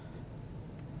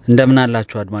እንደምን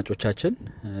አላችሁ አድማጮቻችን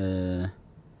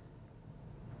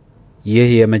ይህ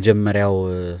የመጀመሪያው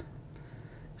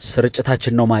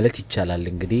ስርጭታችን ነው ማለት ይቻላል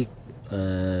እንግዲህ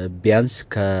ቢያንስ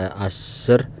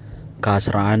ከ10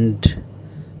 ከ11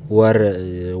 ወር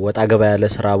ወጣ ገባ ያለ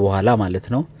ስራ በኋላ ማለት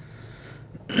ነው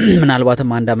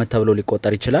ምናልባትም አንድ አመት ተብሎ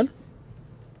ሊቆጠር ይችላል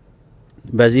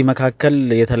በዚህ መካከል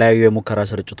የተለያዩ የሙከራ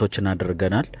ስርጭቶችን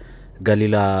አድርገናል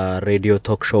ገሊላ ሬዲዮ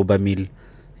ቶክ ሾው በሚል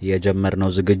የጀመርነው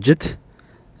ዝግጅት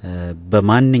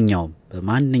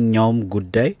በማንኛውም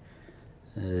ጉዳይ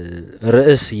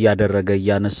ርዕስ ያደረገ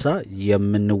ያነሳ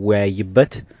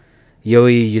የምንወያይበት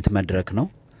የውይይት መድረክ ነው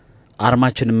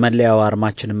አርማችን መለያው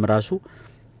አርማችንም ራሱ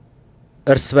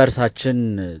እርስ በርሳችን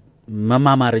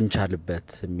መማማር እንቻልበት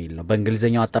የሚል ነው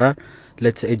በእንግሊዘኛው አጠራር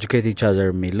let's educate each other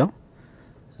የሚል ነው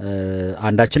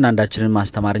አንዳችንን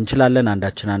ማስተማር እንችላለን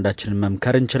አንዳችንን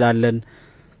መምከር እንችላለን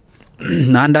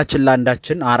አንዳችን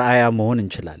ለአንዳችን አርአያ መሆን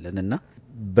እንችላለንና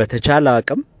በተቻለ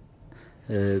አቅም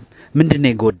ምንድነው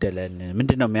የጎደለን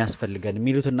ምንድነው የሚያስፈልገን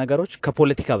የሚሉትን ነገሮች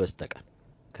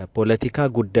ከፖለቲካ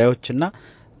ጉዳዮችና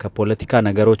ከፖለቲካ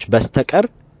ነገሮች በስተቀር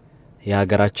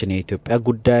የሀገራችን የኢትዮጵያ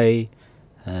ጉዳይ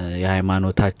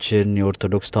የሃይማኖታችን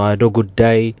የኦርቶዶክስ ተዋህዶ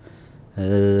ጉዳይ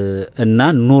እና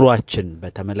ኑሯችን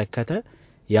በተመለከተ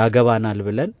ያገባናል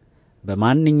ብለን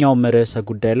በማንኛውም ርዕሰ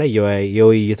ጉዳይ ላይ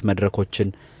የውይይት መድረኮችን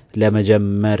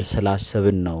ለመጀመር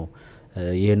ስላሰብን ነው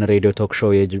ይሄን ሬዲዮ ቶክ ሾው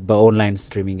በኦንላይን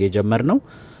ስትሪሚንግ የጀመርነው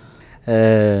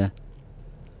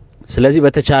ስለዚህ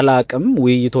በተቻለ አቅም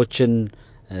ውይይቶችን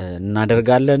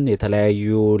እናደርጋለን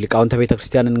የተለያዩ ሊቃውንተ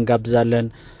ቤተክርስቲያንን እንጋብዛለን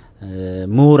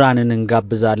ምሁራንን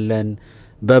እንጋብዛለን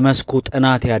በመስኩ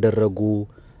ጥናት ያደረጉ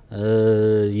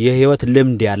የህይወት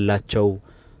ልምድ ያላቸው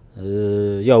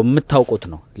ያው የምታውቁት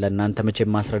ነው ለእናንተ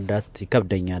መቼም ማስረዳት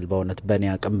ይከብደኛል በእውነት በኔ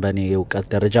አቅም በኔ ዕውቀት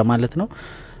ደረጃ ማለት ነው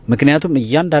ምክንያቱም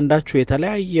እያንዳንዳችሁ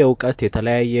የተለያየ ዕውቀት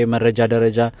የተለያየ መረጃ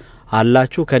ደረጃ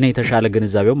አላችሁ ከኔ የተሻለ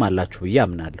ግንዛቤውም አላችሁ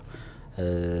ያምናለሁ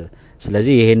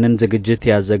ስለዚህ ይሄንን ዝግጅት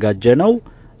ያዘጋጀነው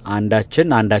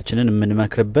አንዳችንን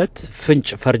የምንመክርበት ፍንጭ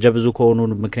ፈርጀ ብዙ ከሆኑ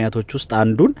ምክንያቶች ውስጥ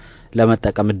አንዱን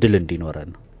ለመጠቀም እድል እንዲኖረን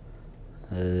ነው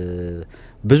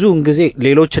ብዙውን ጊዜ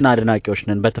ሌሎችን አድናቂዎች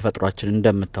ነን በተፈጥሯችን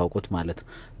እንደምታውቁት ማለት ነው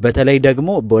በተለይ ደግሞ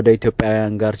ወደ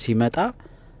ኢትዮጵያውያን ጋር ሲመጣ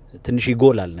ትንሽ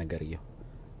ይጎላል ነገርየው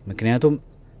ምክንያቱም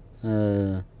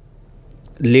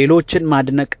ሌሎችን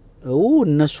ማድነቅ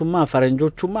እነሱማ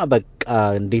ፈረንጆቹማ በቃ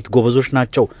እንዴት ጎበዞች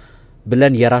ናቸው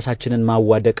ብለን የራሳችንን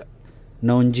ማዋደቅ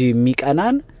ነው እንጂ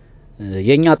የሚቀናን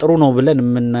የኛ ጥሩ ነው ብለን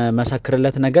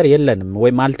መሰክርለት ነገር የለንም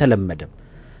ወይም አልተለመደም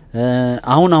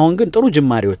አሁን ግን ጥሩ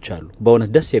ጅማሬዎች አሉ በእውነት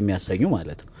ደስ የሚያሰኙ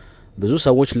ማለት ነው ብዙ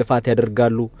ሰዎች ልፋት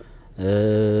ያደርጋሉ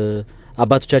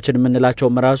አባቶቻችን የምንላቸው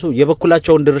ራሱ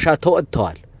የበኩላቸውን ድርሻ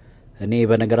ተወጥተዋል እኔ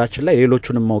በነገራችን ላይ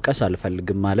ሌሎቹንም መውቀስ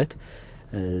አልፈልግም ማለት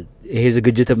ይሄ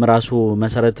ዝግጅትም ራሱ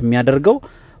መሰረት የሚያደርገው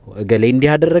ገሌ እንዲህ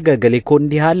አደረገ ገሌኮ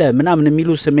እንዲህ አለ ምናምን የሚሉ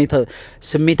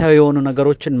ስሜታዊ የሆኑ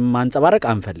ነገሮችን ማንጸባረቅ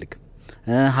አንፈልግም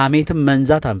ሐሜትም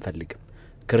መንዛት አንፈልግም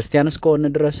ክርስቲያንስ ከሆነ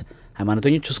ድረስ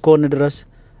ሃይማኖተኞች እስከሆነ ድረስ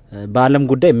በአለም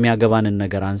ጉዳይ የሚያገባንን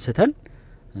ነገር አንስተን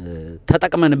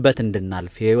ተጠቅመንበት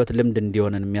እንድናልፍ የህይወት ልምድ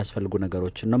እንዲሆነን የሚያስፈልጉ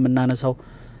ነገሮችን ነው የምናነሳው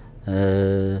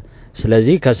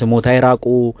ስለዚህ ከስሞታ ይራቁ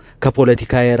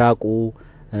ከፖለቲካ ይራቁ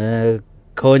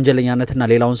ከወንጀለኛነትና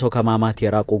ሌላውን ሰው ከማማት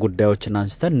ይራቁ ጉዳዮችን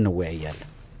አንስተን እንወያያለን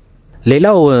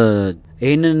ሌላው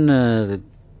ይሄንን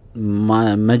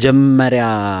መጀመሪያ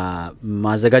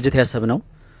ማዘጋጀት ያሰብነው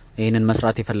ይሄንን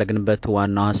መስራት የፈለግንበት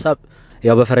ዋናው ሐሳብ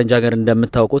ያው በፈረንጅ ሀገር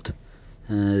እንደምታውቁት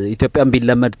ኢትዮጵያን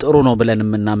ቢለመድ ጥሩ ነው ብለን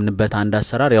የምናምንበት አንድ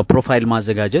አሰራር ያው ፕሮፋይል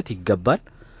ማዘጋጀት ይገባል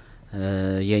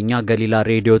የኛ ገሊላ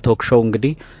ሬዲዮ ቶክ ሾው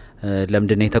እንግዲህ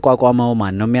ለምንድነው የተቋቋመው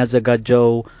ማን ነው የሚያዘጋጀው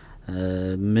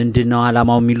ምንድነው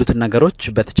ዓላማው የሚሉት ነገሮች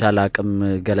በተቻለ አቅም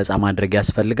ገለጻ ማድረግ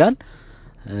ያስፈልጋል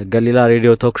ገሊላ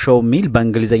ሬዲዮ ቶክ ሾው ሚል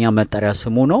በእንግሊዘኛ መጠሪያ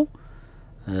ስሙ ነው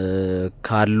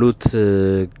ካሉት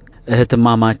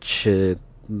እህትማማች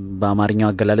በአማርኛው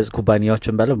አገላለጽ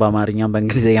ኩባንያዎችን ባለ በአማርኛም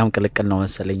በእንግሊዘኛም ቅልቅል ነው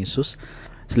መሰለኝ እሱስ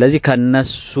ስለዚህ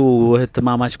ከነሱ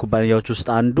እህትማማች ኩባንያዎች ውስጥ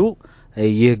አንዱ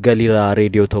ይህ ገሊላ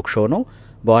ሬዲዮ ቶክ ሾው ነው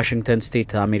በዋሽንግተን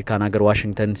ስቴት አሜሪካን ሀገር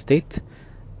ዋሽንግተን ስቴት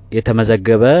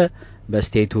የተመዘገበ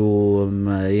በስቴቱ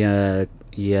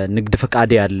የንግድ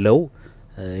ፍቃድ ያለው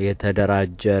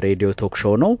የተደራጀ ሬዲዮ ቶክ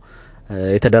ሾው ነው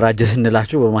የተደራጀ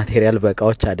ስንላችሁ በማቴሪያል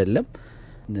በቃዎች አይደለም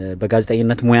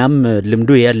በጋዜጠኝነት ሙያም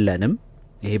ልምዱ የለንም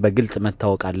ይሄ በግልጽ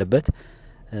መታወቅ አለበት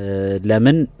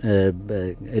ለምን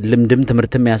ልምድም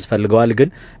ትምርትም ያስፈልገዋል ግን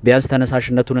ቢያንስ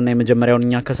ተነሳሽነቱንና የመጀመሪያውን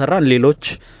እኛ ከሰራን ሌሎች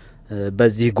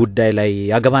በዚህ ጉዳይ ላይ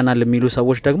ያገባናል የሚሉ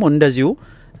ሰዎች ደግሞ እንደዚሁ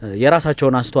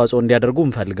የራሳቸውን አስተዋጽኦ እንዲያደርጉ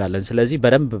እንፈልጋለን ስለዚህ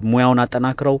በደንብ ሙያውን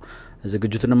አጠናክረው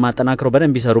ዝግጅቱንም አጠናክረው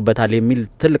በደንብ ይሰሩበታል የሚል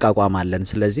ትልቅ አቋም አለን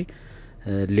ስለዚህ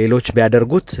ሌሎች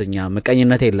ቢያደርጉት እኛ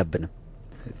መቀኝነት የለብንም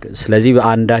ስለዚህ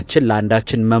አንዳችን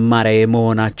ለአንዳችን መማሪያ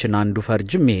የመሆናችን አንዱ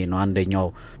ፈርጅም ይሄ ነው አንደኛው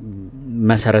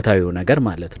መሰረታዊው ነገር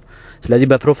ማለት ነው ስለዚህ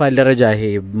በፕሮፋይል ደረጃ ይሄ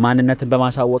ማንነትን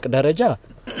በማሳወቅ ደረጃ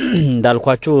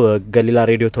እንዳልኳችሁ ገሊላ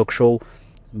ሬዲዮ ቶክ ሾው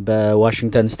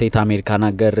በዋሽንግተን ስቴት አሜሪካን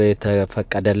ሀገር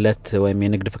የተፈቀደለት ወይም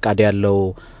የንግድ ፍቃድ ያለው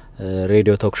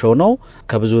ሬዲዮ ቶክ ሾው ነው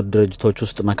ከብዙ ድርጅቶች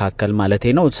ውስጥ መካከል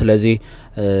ማለቴ ነው ስለዚህ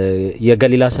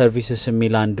የገሊላ ሰርቪስስ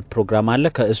የሚል አንድ ፕሮግራም አለ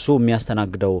ከእሱ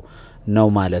የሚያስተናግደው ነው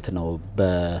ማለት ነው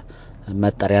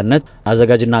በመጠሪያነት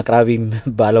አዘጋጅና አቅራቢ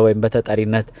ባለው ወይም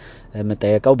በተጠሪነት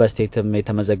መጠየቀው በስቴትም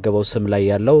የተመዘገበው ስም ላይ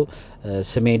ያለው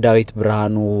ስሜ ዳዊት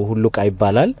ብርሃኑ ሁሉቃ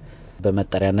ይባላል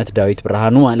በመጠሪያነት ዳዊት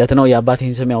ብርሃኑ ማለት ነው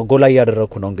የአባቴን ስም ያው ጎላ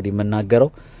ያደረኩ ነው እንግዲህ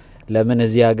መናገረው ለምን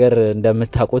እዚህ ሀገር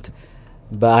እንደምታውቁት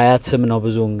በአያት ስም ነው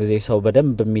ብዙውን ጊዜ ሰው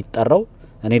በደንብ የሚጠራው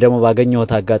እኔ ደግሞ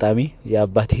ባገኘሁት አጋጣሚ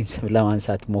የአባቴን ስም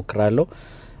ለማንሳት ሞክራለሁ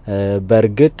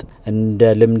በርግጥ እንደ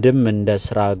ልምድም እንደ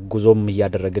ስራ ጉዞም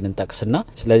ያደረግን እንጠቅስና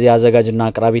ስለዚህ አዘጋጅና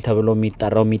አቅራቢ ተብሎ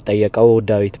የሚጠራው የሚጠየቀው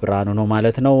ዳዊት ብርሃኑ ነው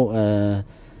ማለት ነው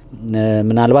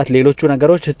ምናልባት ሌሎቹ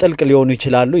ነገሮች ጥልቅ ሊሆኑ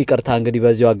ይችላሉ ይቅርታ እንግዲህ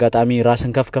በዚሁ አጋጣሚ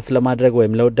ራስን ከፍ ለማድረግ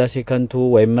ወይም ለውዳሴ ከንቱ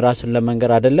ወይም ራስን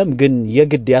ለመንገር አይደለም ግን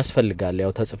የግድ ያስፈልጋል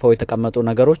ያው ተጽፈው የተቀመጡ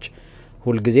ነገሮች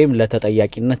ሁሉ ጊዜም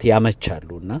ለተጠያቂነት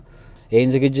ያመቻሉና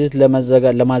ይሄን ዝግጅት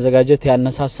ለማዘጋጀት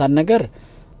ያነሳሳን ነገር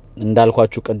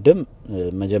እንዳልኳችሁ ቀደም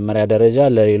መጀመሪያ ደረጃ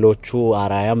ለሌሎቹ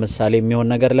አራያ ምሳሌ የሚሆን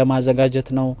ነገር ለማዘጋጀት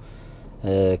ነው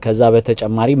ከዛ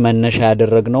በተጨማሪ መነሻ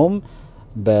ያደረግነውም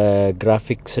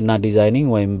በግራፊክስ እና ዲዛይኒንግ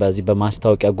ወይም በዚህ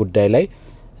በማስታወቂያ ጉዳይ ላይ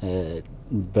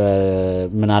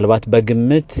ምናልባት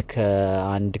በግምት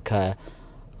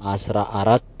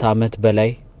ከ14 አመት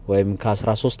በላይ ወይም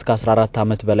ከ13 ከ14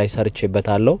 አመት በላይ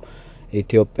ሰርቼበታለሁ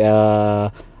ኢትዮጵያ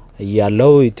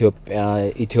ያለው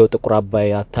ኢትዮ ጥቁር አባይ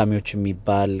አታሚዎች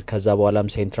የሚባል ከዛ በኋላም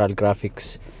ሴንትራል ግራፊክስ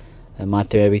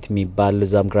ማተሚያ ቤት የሚባል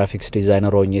ዛም ግራፊክስ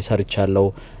ዲዛይነር ሆኜ ሰርቻለሁ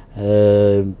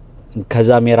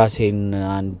ከዛም የራሴን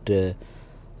አንድ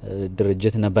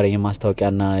ድርጅት ነበር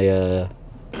የማስታወቂያና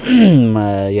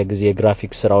የጊዜ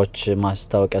ግራፊክስ ስራዎች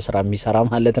ማስታወቂያ ስራ የሚሰራ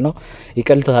ማለት ነው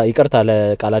ይቅርታ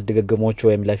ለቃላት ድግግሞቹ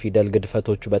ወይም ለፊደል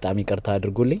ግድፈቶቹ በጣም ይቅርታ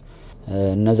አድርጉልኝ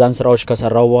እነዛን ስራዎች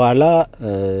ከሰራው በኋላ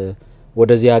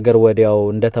ወደዚህ ሀገር ወዲያው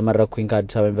እንደተመረኩኝ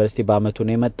ከአዲስ አበባ ዩኒቨርሲቲ በአመቱ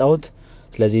ነው የመጣሁት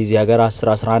ስለዚህ እዚህ ሀገር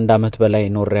 11 አመት በላይ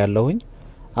ኖር ያለሁኝ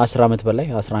 10 አመት በላይ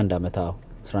 11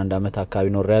 አመት አካባቢ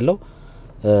ኖር ያለው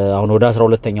አሁን ወደ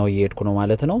 12ኛው እየሄድኩ ነው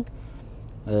ማለት ነው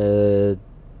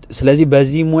ስለዚህ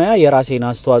በዚህ ሙያ የራሴን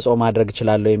አስተዋጽኦ ማድረግ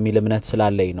ይችላል የሚል እምነት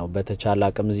ስላለኝ ነው በተቻለ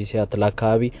አቅም እዚህ ሲያትል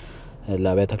አካባቢ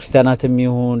ለቤተ ክርስቲያናትም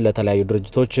ይሁን ለተለያዩ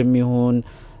ድርጅቶችም ይሁን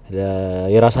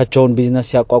የራሳቸውን ቢዝነስ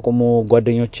ያቋቁሙ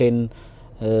ጓደኞቼን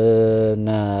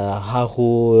ሃሁ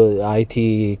አይቲ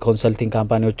ኮንሰልቲንግ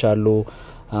ካምፓኒዎች አሉ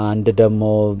አንድ ደግሞ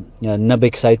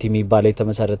ነቤክስ አይቲ የሚባል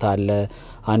የተመሰረተ አለ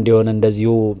አንድ የሆነ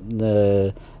እንደዚሁ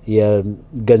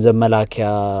የገንዘብ መላኪያ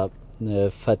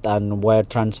ፈጣን ዋየር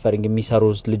ትራንስፈሪንግ የሚሰሩ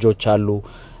ልጆች አሉ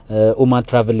ኡማ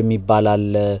ትራቨል የሚባል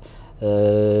አለ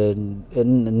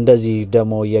እንደዚህ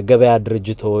ደግሞ የገበያ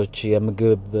ድርጅቶች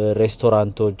የምግብ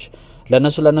ሬስቶራንቶች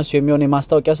ለነሱ የሚሆን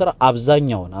የማስታወቂያ ስራ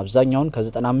አብዛኛውን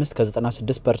ከ95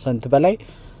 ከ96% በላይ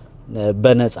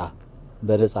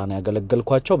በነፃ ነው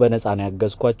ያገለገልኳቸው በነፃ ነው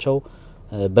ያገዝኳቸው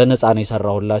በነፃ ነው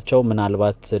የሰራሁላቸው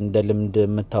ምናልባት እንደ ልምድ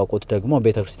የምታውቁት ደግሞ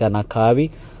ቤተክርስቲያን አካባቢ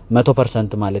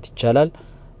 100% ማለት ይቻላል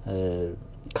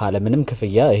ካለ ምንም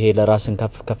ክፍያ ይሄ ለራስን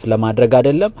ከፍ ለማድረግ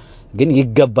አይደለም ግን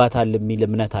ይገባታል የሚል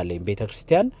እምነት አለኝ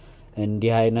ቤተክርስቲያን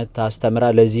እንዲህ አይነት አስተምራ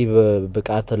ለዚህ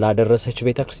ብቃት ላደረሰች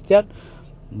ቤተክርስቲያን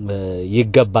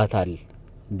ይገባታል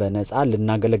በነፃ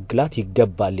ልናገለግላት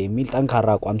ይገባል የሚል ጠንካራ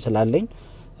አቋም ስላለኝ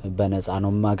በነፃ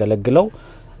ነው ማገለግለው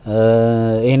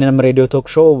ይሄንንም ሬዲዮ ቶክ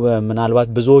ሾው ምናልባት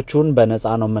ብዙዎቹን በነፃ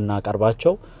ነው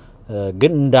የምናቀርባቸው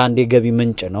ግን እንደ አንድ የገቢ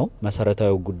ምንጭ ነው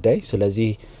መሰረታዊ ጉዳይ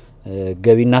ስለዚህ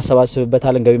ገቢ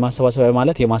እናሰባስብበታለን ገቢ ማሰባሰቢያ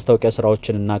ማለት የማስታወቂያ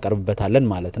ስራዎችን እናቀርብበታለን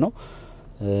ማለት ነው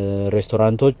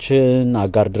ሬስቶራንቶችን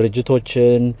አጋር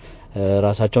ድርጅቶችን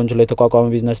ራሳቸውን ችለው የተቋቋሙ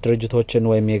ቢዝነስ ድርጅቶችን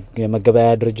ወይም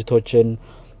የመገበያያ ድርጅቶችን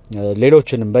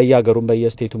ሌሎችንም በየሀገሩም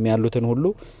በየስቴቱም ያሉትን ሁሉ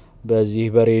በዚህ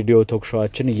በሬዲዮ ቶክ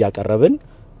ሾዋችን እያቀረብን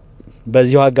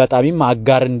በዚሁ አጋጣሚም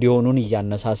አጋር እንዲሆኑን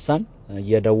እያነሳሳን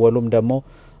እየደወሉም ደግሞ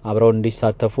አብረው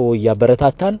እንዲሳተፉ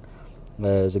እያበረታታን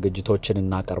ዝግጅቶችን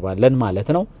እናቀርባለን ማለት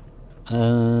ነው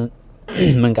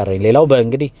ምን ቀረኝ ሌላው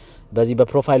በእንግዲህ በዚህ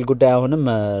በፕሮፋይል ጉዳይ አሁንም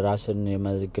ራስን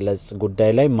የመግለጽ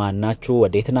ጉዳይ ላይ ማናችሁ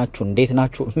ወዴት ናችሁ እንዴት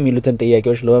ናችሁ የሚሉትን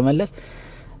ጥያቄዎች ለመመለስ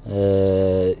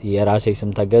የራሴ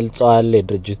ስም ተገልጿል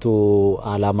የድርጅቱ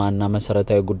አላማና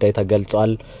መሰረታዊ ጉዳይ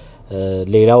ተገልጿል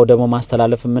ሌላው ደግሞ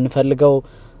ማስተላለፍ የምንፈልገው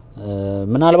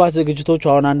ምናልባት ዝግጅቶቹ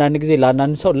አሁን አንዳንድ ጊዜ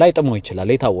ለአንዳንድ ሰው ላይጥሙ ይችላል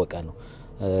የታወቀ ነው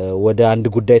ወደ አንድ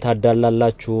ጉዳይ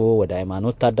ታዳላላችሁ ወደ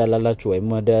ሃይማኖት ታዳላላችሁ ወይም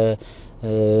ወደ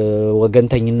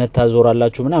ወገንተኝነት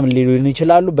ታዞራላችሁ ምናምን ሊሉን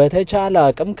ይችላሉ በተቻለ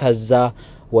አቅም ከዛ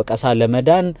ወቀሳ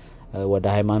ለመዳን ወደ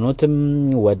ሃይማኖትም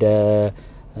ወደ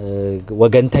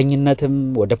ወገንተኝነትም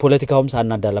ወደ ፖለቲካውም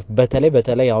ሳናዳላፍ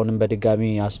በተለይ አሁንም በድጋሚ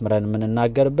አስምረን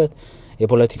ምንናገርበት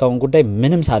የፖለቲካውን ጉዳይ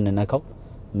ምንም ሳንነካው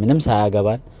ምንም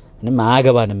ሳያገባን ምንም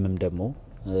አያገባንም ደግሞ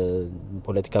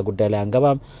ፖለቲካ ጉዳይ ላይ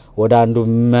አንገባም ወደ አንዱ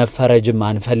መፈረጅም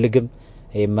አንፈልግም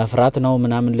መፍራት ነው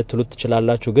ምናምን ልትሉት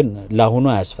ትችላላችሁ ግን ለአሁኑ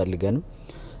አያስፈልገንም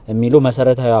የሚሉ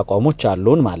መሰረታዊ አቋሞች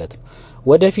አሉን ማለት ነው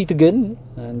ወደፊት ግን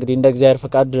እንግዲህ እንደ እግዚአብሔር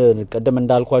ፈቃድ ቀደም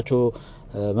እንዳልኳችሁ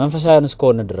መንፈሳውያን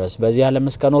እስከሆነ ድረስ በዚህ ዓለም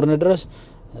እስከኖርን ድረስ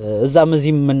እዛም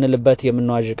እዚህም ምንልበት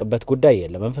የምንዋጅቅበት ጉዳይ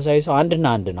የለም መንፈሳዊ ሰው አንድና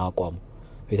አንድ ነው አቋሙ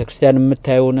ቤተክርስቲያን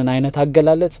የምታዩንን አይነት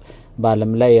አገላለጽ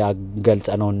በዓለም ላይ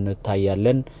አገልጸነው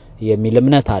እንታያለን የሚል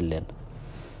እምነት አለን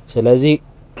ስለዚህ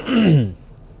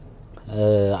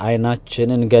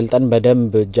አይናችንን ገልጠን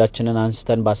በደንብ እጃችንን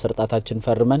አንስተን በአሰርጣታችን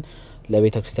ፈርመን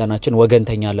ለቤተክርስቲያናችን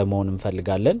ወገንተኛ ለመሆን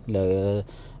እንፈልጋለን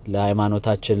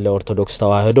ለሃይማኖታችን ለኦርቶዶክስ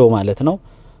ተዋህዶ ማለት ነው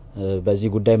በዚህ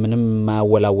ጉዳይ ምንም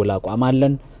ማያወላውል አቋም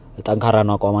አለን ጠንካራ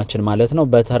ነው አቋማችን ማለት ነው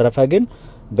በተረፈ ግን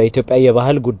በኢትዮጵያ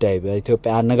የባህል ጉዳይ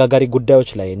በኢትዮጵያ አነጋጋሪ ጉዳዮች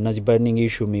ላይ እነዚህ በርኒንግ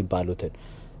ኢሹ የሚባሉትን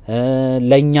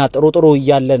ለኛ ጥሩ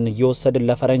ይያለን እየወሰድን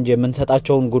ለፈረንጅ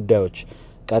የምንሰጣቸውን ጉዳዮች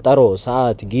ቀጠሮ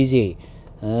ሰዓት ጊዜ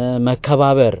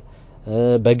መከባበር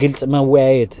በግልጽ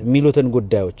መወያየት የሚሉትን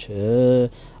ጉዳዮች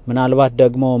ምናልባት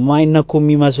ደግሞ ማይነኩ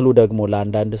የሚመስሉ ደግሞ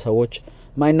ለአንዳንድ ሰዎች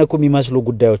ማይነኩ የሚመስሉ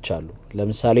ጉዳዮች አሉ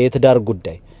ለምሳሌ የትዳር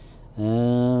ጉዳይ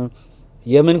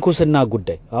የምንኩስና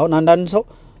ጉዳይ አሁን አንዳንድ ሰው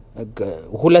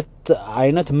ሁለት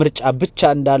አይነት ምርጫ ብቻ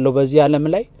እንዳለው በዚህ ዓለም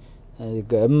ላይ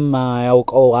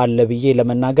ማያውቀው አለ ብዬ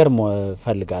ለመናገር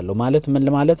ፈልጋለሁ ማለት ምን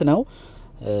ማለት ነው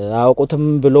አውቁትም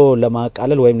ብሎ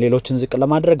ለማቃለል ወይም ሌሎችን ዝቅ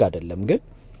ለማድረግ አይደለም ግን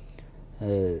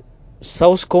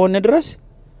ሰው እስከሆነ ድረስ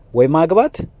ወይ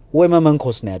ማግባት ወይ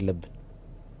መመንኮስ ነው ያለብን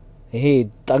ይሄ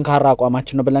ጠንካራ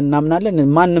አቋማችን ነው ብለን እናምናለን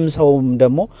ማንንም ሰውም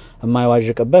ደግሞ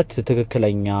የማይዋጅቅበት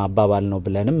ትክክለኛ አባባል ነው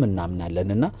ብለንም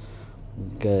እናምናለንና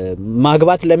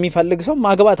ማግባት ለሚፈልግ ሰው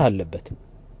ማግባት አለበት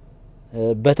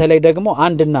በተለይ ደግሞ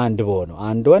አንድና አንድ በሆነው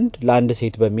አንድ ወንድ ለአንድ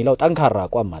ሴት በሚለው ጠንካራ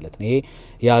አቋም ማለት ነው ይሄ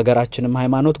የሀገራችንም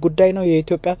ሃይማኖት ጉዳይ ነው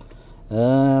የኢትዮጵያ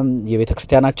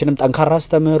የቤተክርስቲያናችንም ጠንካራ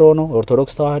አስተምህሮ ነው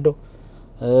ኦርቶዶክስ ተዋህዶ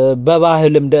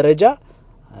በባህልም ደረጃ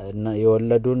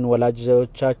የወለዱን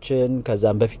ወላጆቻችን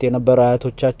ከዛም በፊት የነበሩ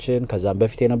አያቶቻችን ከዛም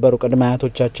በፊት የነበሩ ቅድመ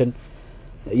አያቶቻችን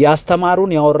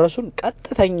ያስተማሩን ያወረሱን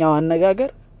ቀጥተኛው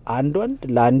አነጋገር አንድ ወንድ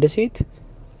ለአንድ ሴት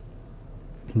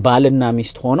ባልና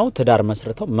ሚስት ሆነው ትዳር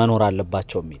መስርተው መኖር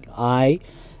አለባቸው የሚል አይ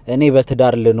እኔ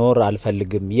በትዳር ልኖር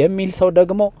አልፈልግም የሚል ሰው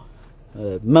ደግሞ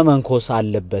መመንኮስ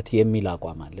አለበት የሚል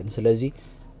አቋም አለን ስለዚህ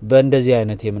በእንደዚህ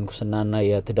አይነት የምንኩስናና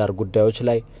የትዳር ጉዳዮች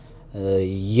ላይ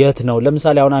የት ነው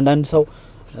ለምሳሌ አሁን አንዳንድ ሰው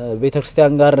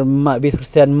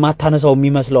ቤተክርስቲያን ማታነሳው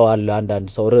የሚመስለው አለ አንዳንድ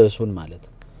ሰው ርዕሱን ማለት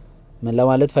ምን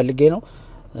ለማለት ፈልጌ ነው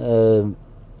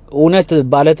እውነት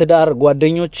ባለትዳር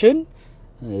ጓደኞችን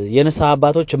የነሳ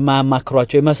አባቶች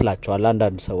የማያማክሯቸው ይመስላቸዋል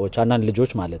አንዳንድ ሰዎች አንዳንድ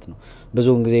ልጆች ማለት ነው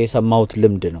ብዙውን ጊዜ የሰማሁት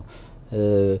ልምድ ነው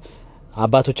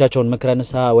አባቶቻቸውን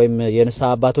ምክረንሳ ወይም የነሳ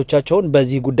አባቶቻቸውን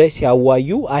በዚህ ጉዳይ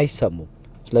ሲያዋዩ አይሰሙም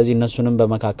ስለዚህ እነሱንም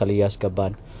በመካከል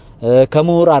ያስገባን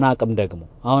ከመሁራን አቅም ደግሞ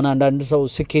አሁን አንዳንድ ሰው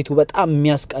ስኬቱ በጣም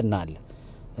የሚያስቀናል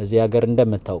እዚህ ሀገር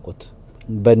እንደምታውቁት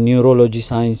በኒውሮሎጂ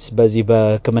ሳይንስ በዚህ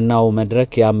በህክምናው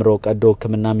መድረክ ያምሮ ቀዶ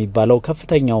ህክምና የሚባለው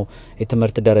ከፍተኛው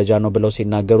የትምህርት ደረጃ ነው ብለው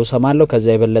ሲናገሩ ሰማለው ከዛ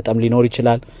የበለጠም ሊኖር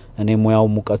ይችላል እኔ ሙያው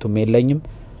ሙቀቱም የለኝም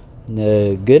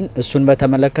ግን እሱን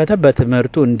በተመለከተ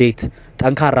በትምህርቱ እንዴት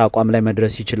ጠንካራ አቋም ላይ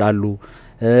መድረስ ይችላሉ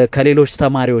ከሌሎች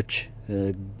ተማሪዎች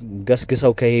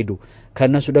ገስግሰው ከሄዱ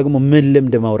ከነሱ ደግሞ ምን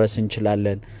ልምድ መውረስ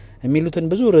እንችላለን የሚሉትን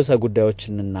ብዙ ርዕሰ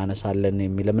ጉዳዮችን እናነሳለን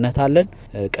የሚል እምነት አለን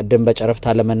ቀደም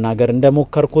በጨረፍታ ለመናገር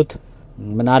እንደሞከርኩት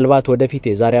ምናልባት ወደፊት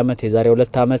የዛሬ አመት የዛሬ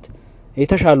 2 አመት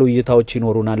የተሻሉ እይታዎች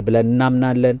ይኖሩናል ብለን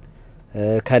እናምናለን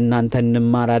ከናንተ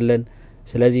እንማራለን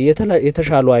ስለዚህ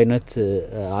የተሻሉ አይነት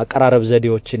አቀራረብ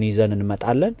ዘዴዎችን ይዘን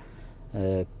እንመጣለን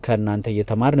ከናንተ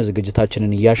እየተማርን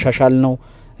ዝግጅታችንን ያሻሻል ነው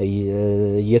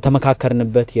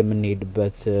እየተመካከርንበት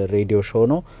የምንሄድበት ሬዲዮ ሾው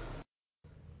ነው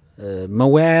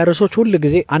መወያያ ርዕሶች ሁሉ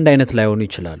ጊዜ አንድ አይነት ላይሆኑ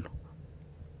ይችላሉ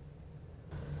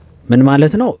ምን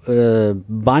ማለት ነው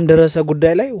በአንድ ርዕሰ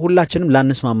ጉዳይ ላይ ሁላችንም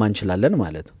ላንስማማ እንችላለን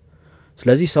ማለት ነው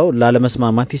ስለዚህ ሰው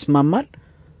ላለመስማማት ይስማማል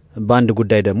በአንድ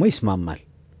ጉዳይ ደግሞ ይስማማል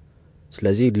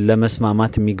ስለዚህ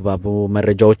ለመስማማት የሚግባቡ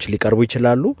መረጃዎች ሊቀርቡ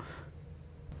ይችላሉ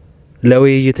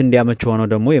ለውይይት እንዲያመች ሆነው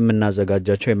ደግሞ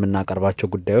የምናዘጋጃቸው የምናቀርባቸው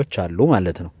ጉዳዮች አሉ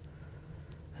ማለት ነው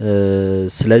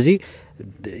ስለዚህ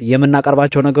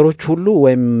የምናቀርባቸው ነገሮች ሁሉ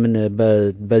ወይም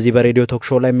በዚህ በሬዲዮ ቶክ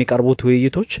ሾው ላይ የሚቀርቡት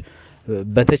ውይይቶች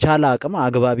በተቻለ አቅም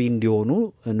አግባቢ እንዲሆኑ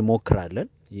እንሞክራለን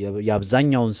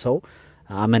ያብዛኛውን ሰው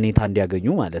አመኔታ እንዲያገኙ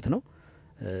ማለት ነው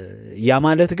ያ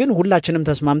ማለት ግን ሁላችንም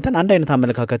ተስማምተን አንድ አይነት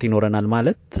አመለካከት ይኖረናል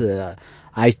ማለት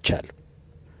አይቻልም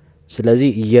ስለዚህ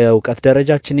የእውቀት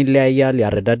ደረጃችን ይለያያል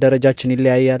ያረዳድ ደረጃችን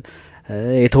ይለያያል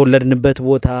የተወለድንበት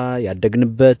ቦታ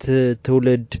ያደግንበት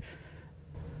ትውልድ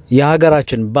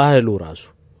የሀገራችን ባህሉ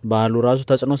ራሱ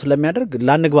ተጽዕኖ ስለሚያደርግ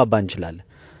ላንግባባ እንችላለን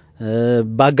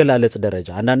ባገላለጽ ደረጃ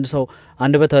አንዳንድ ሰው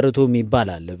አንድ በተርቱ የሚባል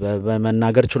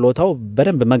በመናገር ችሎታው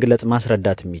በደንብ መግለጽ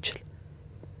ማስረዳት የሚችል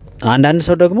አንዳንድ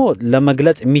ሰው ደግሞ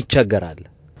ለመግለጽ የሚቸገራል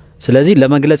ስለዚህ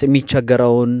ለመግለጽ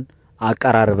የሚቸገረውን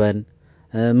አቀራርበን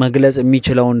መግለጽ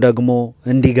የሚችለውን ደግሞ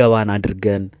እንዲገባን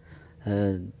አድርገን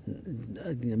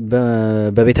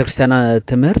በቤተክርስቲያን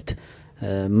ትምህርት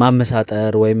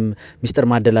ማመሳጠር ወይም ሚስጥር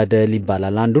ማደላደል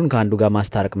ይባላል አንዱን ከአንዱ ጋር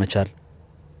ማስታረቅ መቻል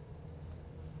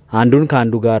አንዱን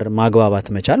ከአንዱ ጋር ማግባባት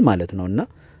መቻል ማለት ነውና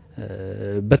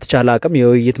በተቻለ አቅም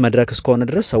የውይይት መድረክ እስከሆነ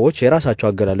ድረስ ሰዎች የራሳቸው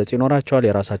አገላለጽ ይኖራቸዋል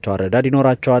የራሳቸው አረዳድ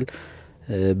ይኖራቸዋል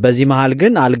በዚህ መሃል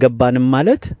ግን አልገባንም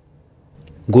ማለት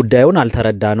ጉዳዩን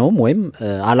አልተረዳነውም ወይም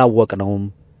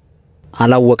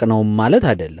አላወቅነውም ማለት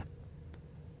አይደለም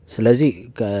ስለዚህ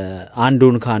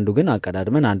አንዱን ከአንዱ ግን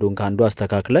አቀዳድመን አንዱን ከአንዱ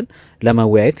አስተካክለን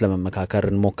ለመወያየት ለመመካከር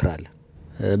እንሞክራለን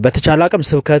በተቻለ አቅም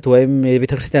ስብከት ወይም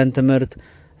የቤተክርስቲያን ትምህርት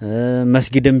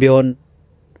መስጊድም ቢሆን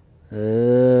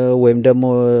ወይም ደግሞ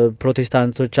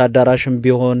ፕሮቴስታንቶች አዳራሽም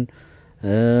ቢሆን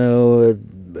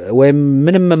ወይም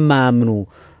ምንም የማያምኑ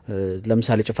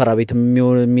ለምሳሌ ጭፈራ ቤት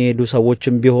የሚሄዱ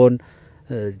ሰዎችም ቢሆን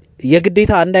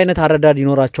የግዴታ አንድ አይነት አረዳድ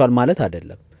ይኖራቸዋል ማለት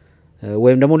አይደለም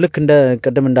ወይም ደግሞ ልክ እንደ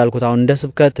ቀደም እንዳልኩት አሁን እንደ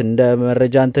ስብከት እንደ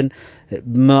መረጃ እንትን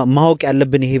ማወቅ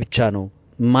ያለብን ይሄ ብቻ ነው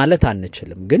ማለት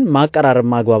አንችልም ግን ማቀራረብ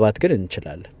ማግባባት ግን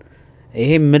እንችላለን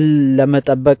ይሄ ምን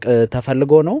ለመጠበቅ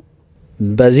ተፈልጎ ነው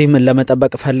በዚህ ምን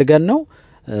ለመጠበቅ ፈልገን ነው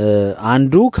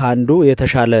አንዱ ካንዱ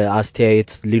የተሻለ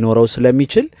አስተያየት ሊኖረው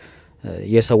ስለሚችል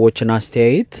የሰዎችን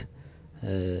አስተያየት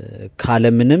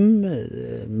ካለምንም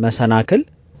መሰናክል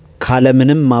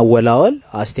ካለምንም ማወላወል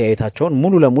አስተያየታቸውን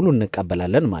ሙሉ ለሙሉ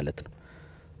እንቀበላለን ማለት ነው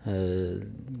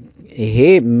ይሄ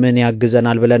ምን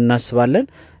ያግዘናል ብለን እናስባለን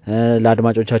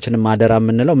ለአድማጮቻችንም ማደራ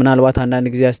ምንለው ምናልባት አንዳንድ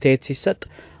ጊዜ አስተያየት ሲሰጥ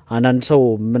አንዳንድ ሰው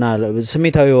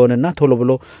ስሜታዊ ሆነና ቶሎ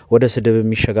ብሎ ወደ ስድብ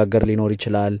የሚሸጋገር ሊኖር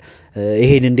ይችላል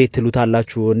ይሄን እንዴት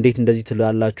ትሉታላችሁ እንዴት እንደዚህ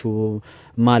ትላላችሁ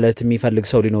ማለት የሚፈልግ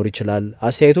ሰው ሊኖር ይችላል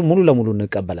አስተያየቱን ሙሉ ለሙሉ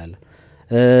እንቀበላለን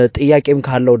ጥያቄም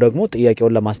ካለው ደግሞ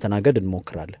ጥያቄውን ለማስተናገድ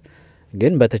እንሞክራለን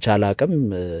ግን በተቻለ አቅም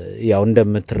ያው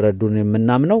እንደምትረዱን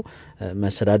የምናምነው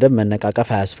መሰዳደብ መነቃቀፍ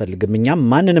አያስፈልግም እኛም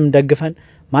ማንንም ደግፈን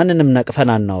ማንንም ነቅፈን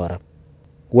አናወራም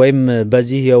ወይም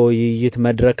በዚህ የውይይት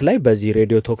መድረክ ላይ በዚህ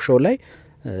ሬዲዮ ቶክ ሾው ላይ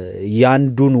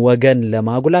ያንዱን ወገን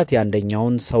ለማጉላት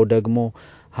ያንደኛውን ሰው ደግሞ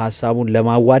ሐሳቡን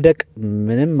ለማዋደቅ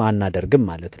ምንም አናደርግም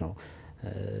ማለት ነው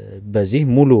በዚህ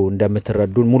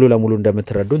ሙሉ ለሙሉ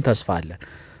እንደምትረዱን ተስፋ አለን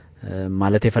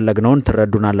ማለት የፈለግነውን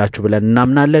ትረዱናላችሁ ብለን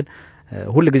እናምናለን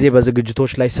ሁሉ ጊዜ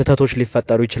በዝግጅቶች ላይ ስህተቶች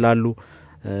ሊፈጠሩ ይችላሉ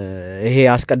ይሄ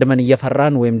አስቀድመን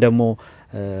እየፈራን ወይም ደግሞ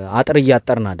አጥር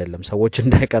እያጠርን አይደለም ሰዎች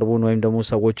እንዳይቀርቡን ወይም ደግሞ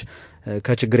ሰዎች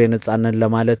ከችግር የነጻነን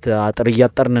ለማለት አጥር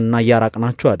እያጠርንና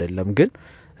ያራቅናቸው አይደለም ግን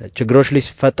ችግሮች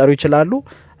ሊፈጠሩ ይችላሉ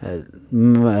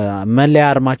መለያ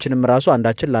አርማችንም ራሱ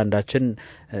አንዳችን ለአንዳችን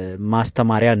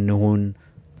ማስተማሪያ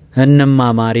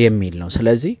እንማማር የሚል ነው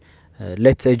ስለዚህ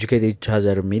let's educate each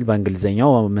other የሚል በእንግሊዘኛው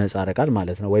ምህጻረ ቃል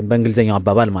ማለት ነው ወይም በእንግሊዘኛው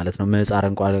አባባል ማለት ነው ምህጻረ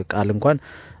ቃል እንኳን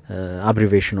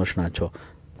አብሪቬሽኖች ናቸው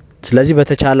ስለዚህ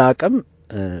በተቻለ አቅም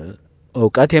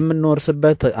ዕውቀት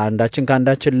የምንወርስበት አንዳችን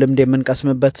ካንዳችን ልምድ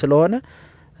የምንቀስምበት ስለሆነ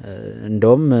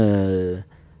እንደውም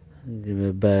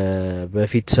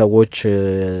በፊት ሰዎች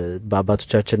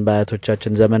በአባቶቻችን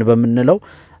በአያቶቻችን ዘመን በመንለው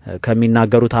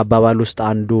ከሚናገሩት አባባል ውስጥ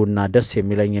አንዱና ደስ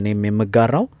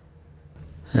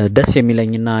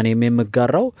የሚለኝና እኔም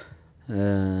የምጋራው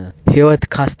ህይወት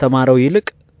ካስተማረው ይልቅ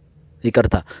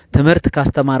ትምህርት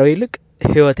ካስተማረው ይልቅ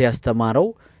ህይወት ያስተማረው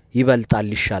ይበልጣል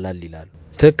ይሻላል ይላል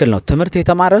ትክክል ነው ትምህርት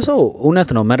የተማረ ሰው እውነት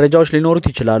ነው መረጃዎች ሊኖሩት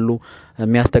ይችላሉ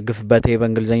የሚያስተግፍበት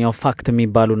በእንግሊዘኛው ፋክት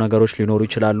የሚባሉ ነገሮች ሊኖሩ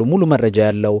ይችላሉ ሙሉ መረጃ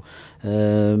ያለው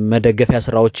መደገፊያ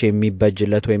ስራዎች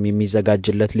የሚበጅለት ወይም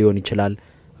የሚዘጋጅለት ሊሆን ይችላል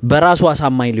በራሱ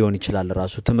አሳማኝ ሊሆን ይችላል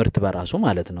ራሱ ትምህርት በራሱ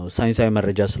ማለት ነው ሳይንሳዊ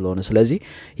መረጃ ስለሆነ ስለዚህ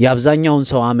ያብዛኛውን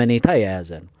ሰው አመኔታ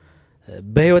ያያዘ ነው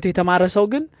በህይወት የተማረ ሰው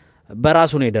ግን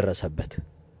በራሱ ነው የደረሰበት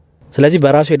ስለዚህ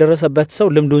በራሱ የደረሰበት ሰው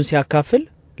ልምዱን ሲያካፍል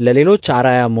ለሌሎች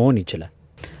አራያ መሆን ይችላል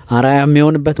አራያ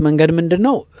የሚሆንበት መንገድ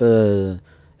ምንድነው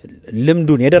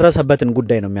ልምዱን የደረሰበትን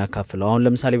ጉዳይ ነው የሚያካፍለው አሁን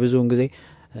ለምሳሌ ብዙውን ጊዜ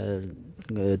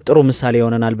ጥሩ ምሳሌ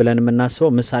ይሆነናል ብለን የምናስበው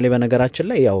ምሳሌ በነገራችን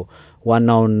ላይ ያው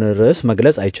ዋናውን ርዕስ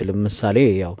መግለጽ አይችልም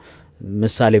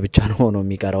ምሳሌ ብቻ ነው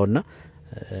የሚቀረውና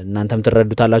እናንተም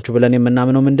ትረዱታላችሁ ብለን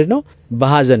የምናምነው ምንድነው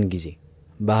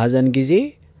በሐዘን ጊዜ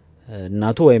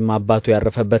እናቱ ወይም አባቱ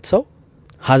ያረፈበት ሰው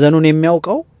ሐዘኑን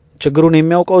የሚያውቀው ችግሩን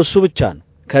የሚያውቀው እሱ ብቻ ነው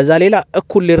ከዛ ሌላ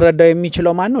እኩል ሊረዳው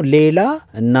የሚችለው ማን ነው ሌላ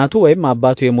እናቱ ወይም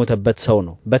አባቱ የሞተበት ሰው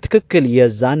ነው በትክክል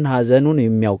የዛን ሐዘኑን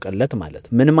የሚያውቀለት ማለት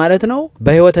ምን ማለት ነው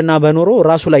በህይወትና በኑሮ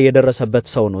ራሱ ላይ የደረሰበት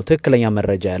ሰው ነው ትክክለኛ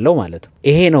መረጃ ያለው ማለት ነው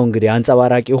ይሄ ነው እንግዲህ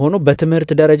አንጸባራቂ ሆኖ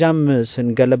በትምህርት ደረጃም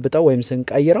ስንገለብጠው ወይም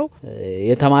ስንቀይረው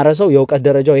የተማረ ሰው የውቀት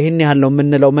ደረጃው ይሄን ያህል ነው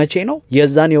ምንለው መቼ ነው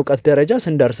የዛን የውቀት ደረጃ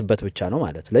ስንደርስበት ብቻ ነው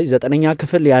ማለት ስለዚህ 9ኛ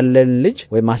ክፍል ያለን ልጅ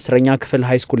ወይም 10ኛ ክፍል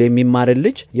ሃይ ስኩል የሚማር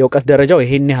ልጅ የውቀት ደረጃው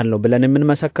ይሄን ያህል ነው ብለን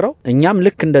የምንመሰክረው እኛም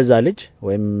ልክ እንደዛ ልጅ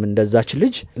ወይም እንደዛች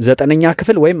ልጅ 9ኛ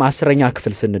ክፍል ወይም 10ኛ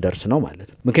ክፍል ስንደርስ ነው ማለት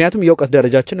ነው ምክንያቱም የውቀት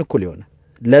ደረጃችን እኩል ይሆናል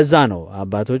ለዛ ነው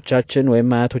አባቶቻችን ወይም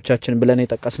አያቶቻችን ብለን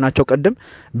የጠቀስናቸው ቀደም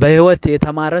በህይወት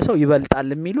የተማረ ሰው ይበልጣል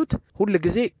የሚሉት ሁሉ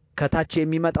ጊዜ ከታች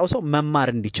የሚመጣው ሰው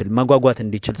መማር እንዲችል መጓጓት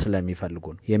እንዲችል ስለሚፈልጉ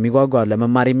ነው የሚጓጓ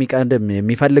ለመማር የሚቀድም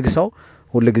የሚፈልግ ሰው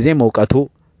ሁሉ ጊዜ መውቀቱ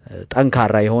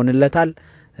ጠንካራ ይሆንለታል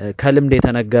ከልምድ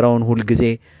የተነገረውን ሁሉ ጊዜ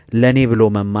ለኔ ብሎ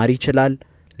መማር ይችላል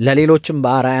ለሌሎችም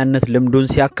በአራያነት ልምዱን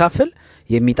ሲያካፍል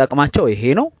የሚጠቅማቸው ይሄ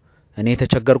ነው እኔ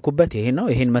ተቸገርኩበት ይሄ ነው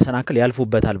ይሄን መሰናክል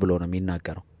ያልፉበታል ብሎ ነው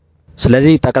የሚናገረው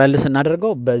ስለዚህ ጠቅላላ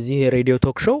ስናደርገው በዚህ ሬዲዮ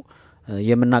ቶክ ሾው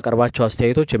የምናቀርባቸው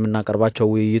አስተያየቶች የምናቀርባቸው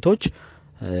ውይይቶች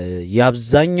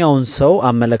ያብዛኛውን ሰው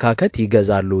አመለካከት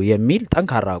ይገዛሉ የሚል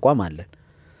ጠንካራ አቋም አለን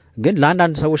ግን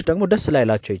ለአንዳንድ ሰዎች ደግሞ ደስ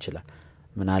ላይላቸው ይችላል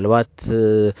ምናልባት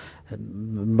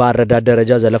ባረዳድ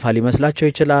ደረጃ ዘለፋ ሊመስላቸው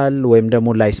ይችላል ወይም ደግሞ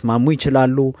ላይስማሙ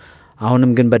ይችላሉ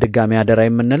አሁንም ግን በድጋሚ አደራ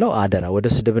የምንለው አደራ ወደ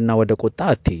ስድብና ወደ ቁጣ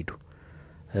አትሄዱ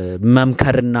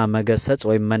መምከርና መገሰጽ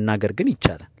ወይም መናገር ግን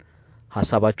ይቻላል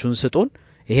ሐሳባችሁን ስጡን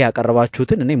ይሄ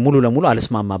ያቀርባችሁትን እኔ ሙሉ ለሙሉ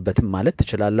አልስማማበትም ማለት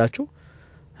ትችላላችሁ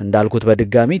እንዳልኩት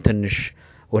በድጋሚ ትንሽ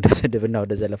ወደ ስድብና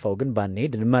ወደ ዘለፋው ግን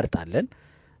ባንሄድ እንመርጣለን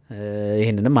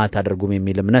ይሄንንም አታደርጉም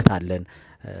የሚል እምነት አለን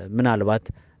ምናልባት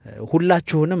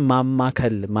ሁላችሁንም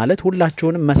ማማከል ማለት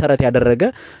ሁላችሁንም መሰረት ያደረገ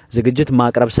ዝግጅት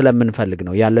ማቅረብ ስለምንፈልግ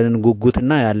ነው ያለንን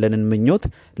ጉጉትና ያለንን ምኞት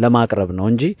ለማቅረብ ነው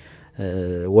እንጂ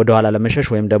ወደ ኋላ ለመሸሽ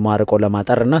ወይም ደግሞ አርቆ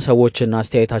ለማጠርና ሰዎችን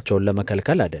አስተያየታቸውን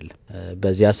ለመከልከል አይደለም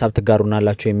በዚህ ሐሳብ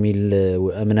ትጋሩናላችሁ የሚል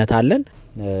እምነት አለን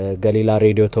ገሊላ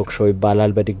ሬዲዮ ቶክ ሾው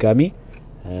ይባላል በድጋሚ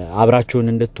አብራችሁን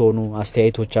እንድትሆኑ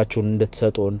አስተያየቶቻችሁን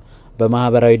እንድትሰጡን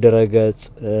በማህበራዊ ድረገጽ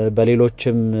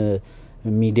በሌሎችም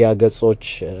ሚዲያ ገጾች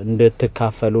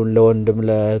እንድትካፈሉን ለወንድም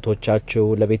ለእህቶቻችሁ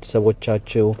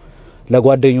ለቤተሰቦቻችሁ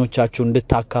ለጓደኞቻችሁ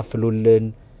እንድታካፍሉልን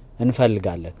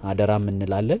እንፈልጋለን አደራም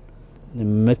እንላለን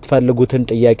የምትፈልጉትን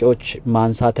ጥያቄዎች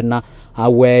ማንሳትና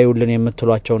አወያዩልን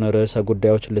የምትሏቸውን ርዕሰ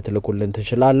ጉዳዮች ልትልኩልን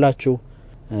ትችላላችሁ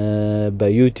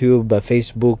በዩቲዩብ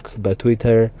በፌስቡክ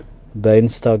በትዊተር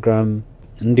በኢንስታግራም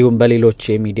እንዲሁም በሌሎች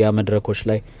የሚዲያ መድረኮች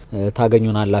ላይ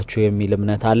ታገኙናላችሁ የሚል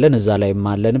እምነት አለን እዛ ላይ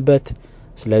ማለንበት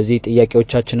ስለዚህ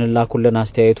ጥያቄዎቻችንን ላኩልን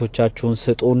አስተያየቶቻችሁን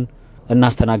ስጡን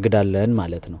እናስተናግዳለን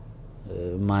ማለት ነው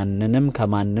ማንንም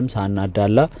ከማንንም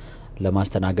ሳናዳላ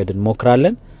ለማስተናገድ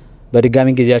እንሞክራለን በድጋሚ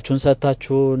ጊዜያችሁን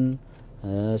ሰጣችሁን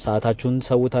ሰዓታችሁን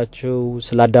ሰውታችሁ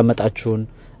ስላዳመጣችሁን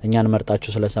እኛን መርጣችሁ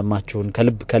ስለሰማችሁን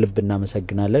ከልብ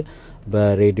እናመሰግናለን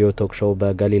በሬዲዮ ቶክ ሾው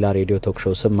በገሊላ ሬዲዮ ቶክ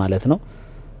ሾው ስም ማለት ነው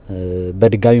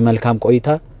በድጋሚ መልካም ቆይታ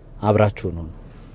አብራችሁን